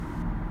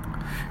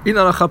Une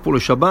halakha pour le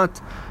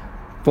Shabbat,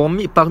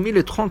 parmi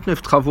les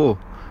 39 travaux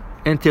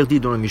interdit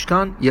dans le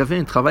Mishkan, il y avait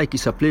un travail qui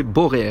s'appelait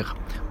borer.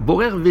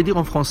 Borer veut dire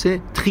en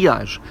français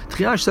triage.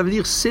 Triage, ça veut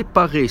dire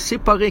séparer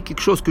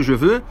quelque chose que je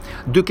veux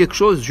de quelque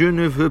chose que je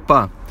ne veux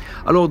pas.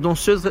 Alors, dans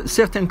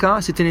certains cas,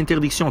 c'est une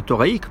interdiction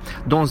thoraïque.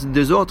 Dans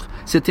des autres,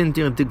 c'est une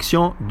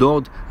interdiction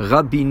d'ordre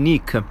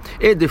rabbinique.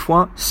 Et des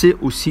fois, c'est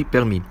aussi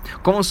permis.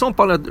 Commençons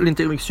par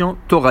l'interdiction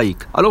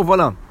thoraïque. Alors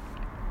voilà,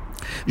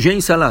 j'ai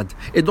une salade.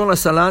 Et dans la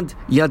salade,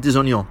 il y a des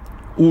oignons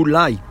ou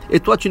l'ail. Et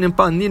toi, tu n'aimes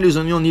pas ni les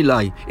oignons ni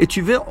l'ail. Et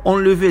tu veux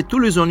enlever tous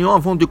les oignons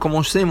avant de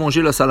commencer à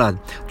manger la salade.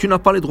 Tu n'as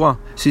pas le droit.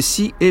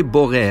 Ceci est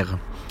borer.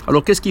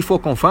 Alors, qu'est-ce qu'il faut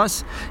qu'on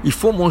fasse? Il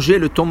faut manger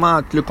le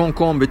tomate, le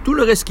concombre et tout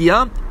le reste qu'il y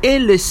a et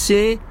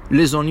laisser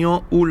les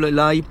oignons ou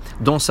l'ail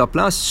dans sa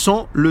place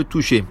sans le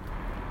toucher.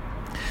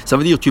 Ça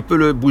veut dire tu peux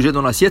le bouger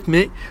dans l'assiette,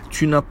 mais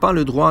tu n'as pas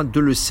le droit de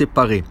le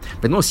séparer.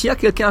 Maintenant, s'il y a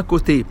quelqu'un à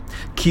côté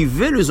qui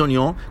veut les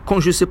oignons, quand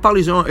je sépare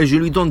les oignons et je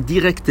lui donne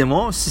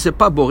directement, si c'est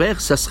pas borer,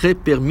 ça serait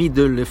permis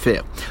de le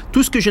faire.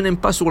 Tout ce que je n'aime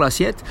pas sur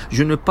l'assiette,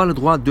 je n'ai pas le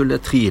droit de le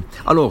trier.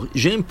 Alors,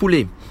 j'ai un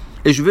poulet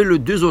et je vais le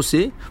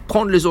désosser,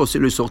 prendre les os et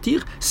le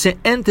sortir. C'est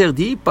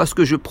interdit parce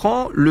que je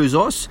prends les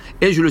os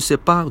et je le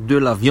sépare de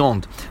la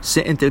viande.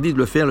 C'est interdit de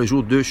le faire le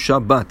jour de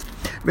Shabbat.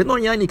 Maintenant,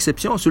 il y a une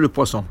exception, c'est le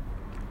poisson.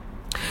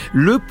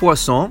 Le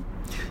poisson,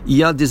 il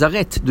y a des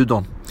arêtes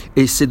dedans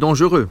et c'est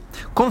dangereux.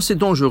 Quand c'est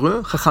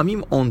dangereux,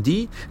 Chachamim ont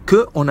dit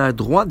qu'on a le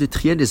droit de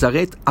trier les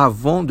arêtes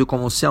avant de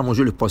commencer à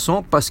manger le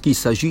poisson parce qu'il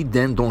s'agit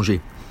d'un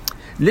danger.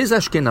 Les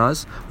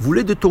Ashkénazes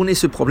voulaient détourner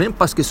ce problème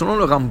parce que selon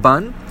le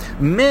Ramban,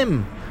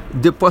 même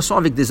des poissons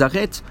avec des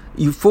arêtes,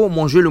 il faut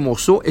manger le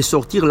morceau et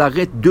sortir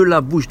l'arête de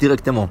la bouche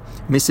directement.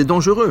 Mais c'est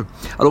dangereux.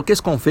 Alors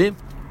qu'est-ce qu'on fait?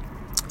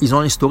 Ils ont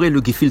instauré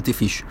le gefilte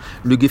fish.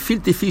 Le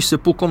gefilte fish, c'est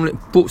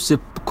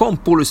comme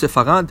pour le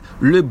séfarade,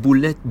 le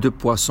boulet de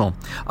poisson.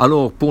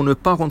 Alors, pour ne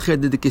pas rentrer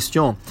dans des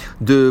questions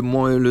de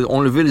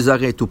enlever les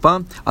arêtes ou pas,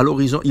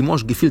 alors ils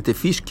mangent gefilte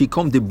fish qui est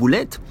comme des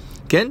boulettes.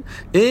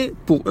 Et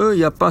pour eux, il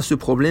n'y a pas ce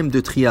problème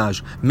de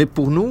triage. Mais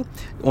pour nous,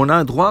 on a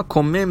le droit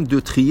quand même de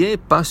trier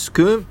parce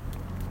que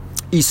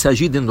il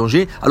s'agit d'un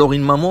danger. Alors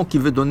une maman qui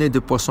veut donner des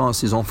poissons à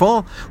ses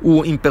enfants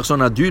ou une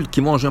personne adulte qui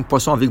mange un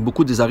poisson avec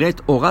beaucoup de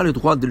arêtes aura le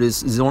droit de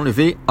les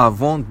enlever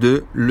avant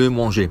de le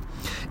manger.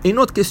 Et une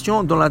autre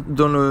question dans la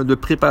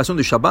préparation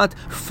du Shabbat,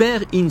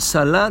 faire une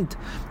salade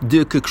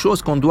de quelque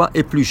chose qu'on doit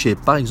éplucher.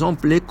 Par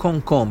exemple, les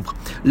concombres.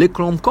 Les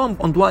concombres,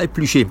 on doit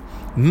éplucher.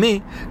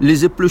 Mais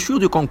les épluchures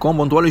de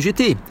concombre, on doit les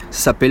jeter.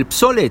 Ça s'appelle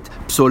psolet.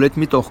 Psolet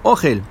mitoch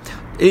ochel.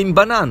 Et une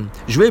banane.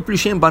 Je vais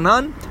éplucher une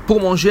banane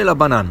pour manger la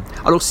banane.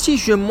 Alors, si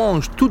je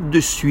mange tout de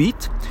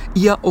suite,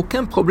 il n'y a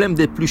aucun problème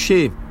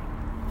d'éplucher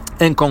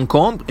un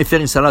concombre et faire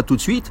une salade tout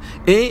de suite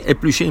et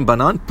éplucher une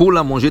banane pour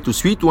la manger tout de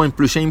suite ou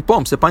éplucher une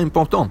pomme. C'est pas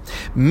important.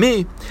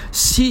 Mais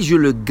si je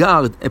le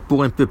garde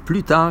pour un peu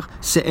plus tard,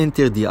 c'est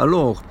interdit.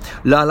 Alors,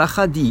 la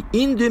halakha dit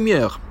une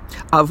demi-heure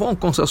avant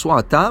qu'on s'assoie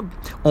à table,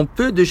 on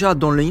peut déjà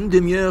dans une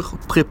demi-heure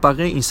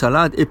préparer une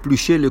salade,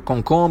 éplucher le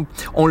concombre,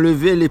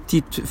 enlever les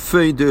petites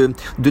feuilles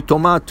de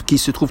tomates qui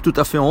se trouvent tout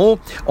à fait en haut.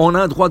 On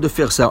a le droit de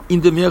faire ça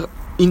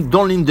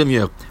dans une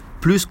demi-heure.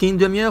 Plus qu'une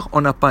demi-heure,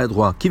 on n'a pas le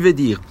droit. Qui veut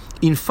dire,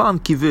 une femme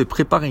qui veut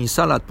préparer une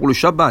salade pour le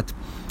Shabbat,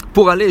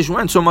 pour aller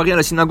joindre son mari à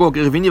la synagogue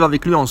et revenir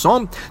avec lui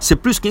ensemble, c'est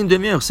plus qu'une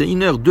demi-heure, c'est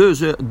 1 heure,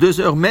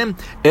 2 heures même.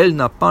 Elle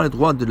n'a pas le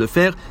droit de le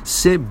faire,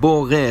 c'est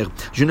borer.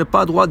 Je n'ai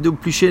pas le droit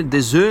d'éplucher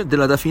des œufs, de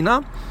la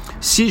dafina,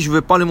 si je ne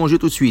veux pas les manger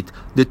tout de suite.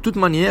 De toute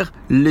manière,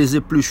 les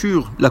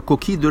épluchures, la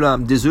coquille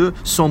des œufs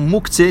sont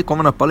mouktsé, comme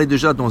on a parlé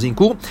déjà dans une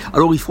cour.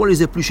 Alors il faut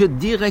les éplucher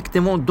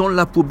directement dans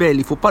la poubelle. Il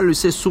ne faut pas le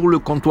laisser sur le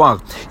comptoir.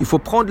 Il faut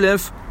prendre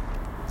l'œuf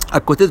à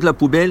côté de la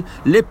poubelle,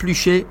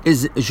 l'éplucher et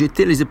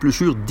jeter les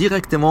épluchures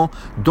directement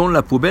dans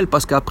la poubelle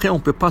parce qu'après on ne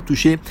peut pas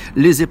toucher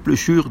les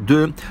épluchures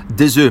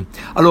des œufs.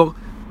 Alors,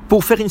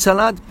 pour faire une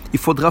salade, il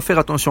faudra faire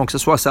attention que ce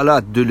soit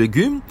salade de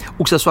légumes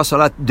ou que ce soit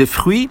salade de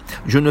fruits.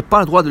 Je n'ai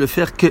pas le droit de le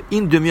faire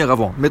qu'une demi-heure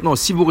avant. Maintenant,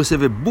 si vous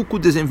recevez beaucoup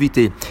des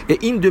invités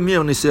et une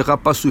demi-heure ne sera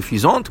pas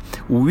suffisante,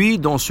 oui,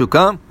 dans ce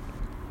cas,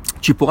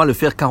 tu pourras le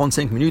faire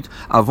 45 minutes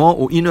avant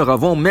ou 1 heure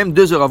avant, même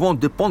 2 heures avant,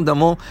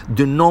 dépendamment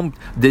du nombre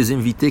des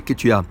invités que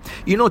tu as.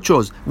 Une autre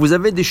chose, vous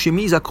avez des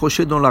chemises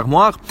accrochées dans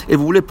l'armoire et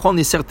vous voulez prendre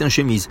une certaine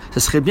chemise. Ce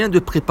serait bien de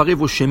préparer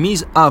vos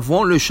chemises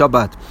avant le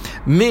Shabbat.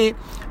 Mais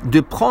de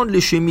prendre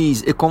les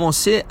chemises et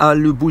commencer à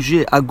le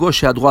bouger à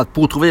gauche et à droite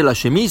pour trouver la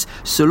chemise,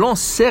 selon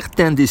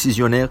certains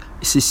décisionnaires,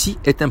 ceci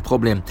est un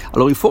problème.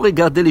 Alors il faut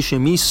regarder les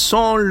chemises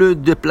sans le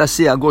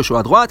déplacer à gauche ou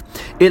à droite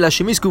et la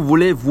chemise que vous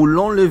voulez, vous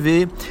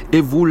l'enlevez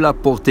et vous la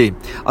portez.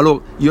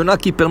 Alors il y en a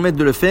qui permettent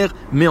de le faire,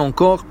 mais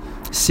encore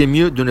c'est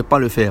mieux de ne pas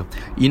le faire.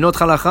 Une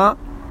autre halakha,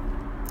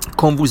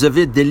 quand vous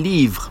avez des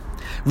livres,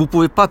 vous ne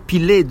pouvez pas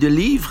piler de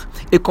livres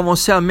et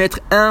commencer à mettre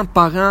un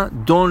par un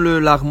dans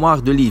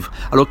l'armoire de livres.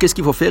 Alors qu'est-ce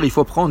qu'il faut faire? Il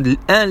faut prendre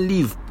un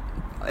livre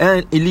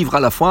un livre à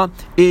la fois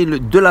et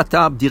de la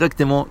table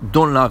directement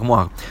dans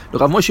l'armoire. Le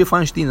Rav Moshe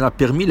Feinstein a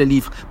permis les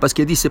livres parce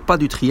qu'il a dit c'est pas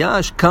du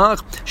triage,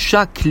 car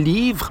chaque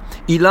livre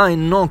il a un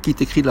nom qui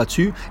est écrit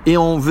là-dessus et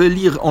on veut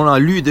lire, on a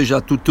lu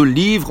déjà tout le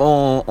livre,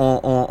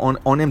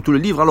 on aime tout le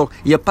livre, alors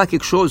il n'y a pas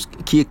quelque chose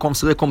qui est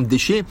considéré comme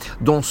déchet.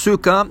 Dans ce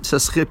cas, ça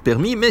serait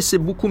permis, mais c'est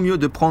beaucoup mieux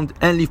de prendre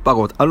un livre par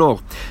autre.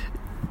 Alors,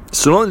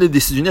 selon les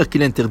décisionnaires qui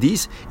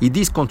l'interdisent, ils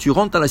disent quand tu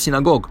rentres à la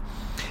synagogue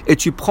et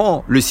tu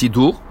prends le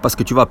sidour, parce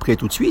que tu vas prier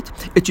tout de suite,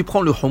 et tu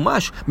prends le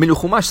chumash, mais le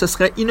chumash, ça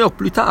serait 1 heure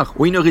plus tard,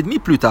 ou 1h30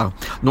 plus tard.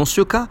 Dans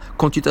ce cas,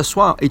 quand tu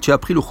t'assois et tu as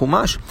pris le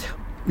chumash,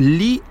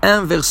 lis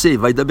un verset,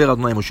 Vaidaber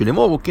Adonai Moshe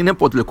Lemor, ou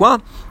n'importe le quoi,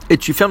 et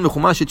tu fermes le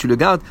chumash et tu le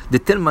gardes, de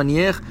telle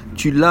manière,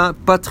 tu l'as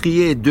pas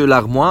trié de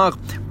l'armoire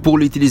pour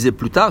l'utiliser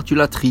plus tard, tu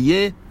l'as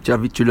trié,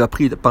 tu l'as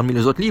pris parmi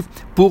les autres livres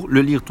pour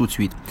le lire tout de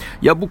suite.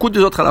 Il y a beaucoup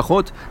d'autres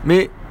halachot,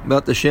 mais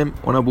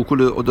on a beaucoup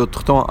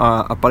d'autres temps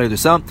à parler de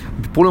ça.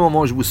 Pour le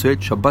moment, je vous souhaite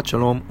Shabbat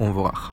Shalom, on verra.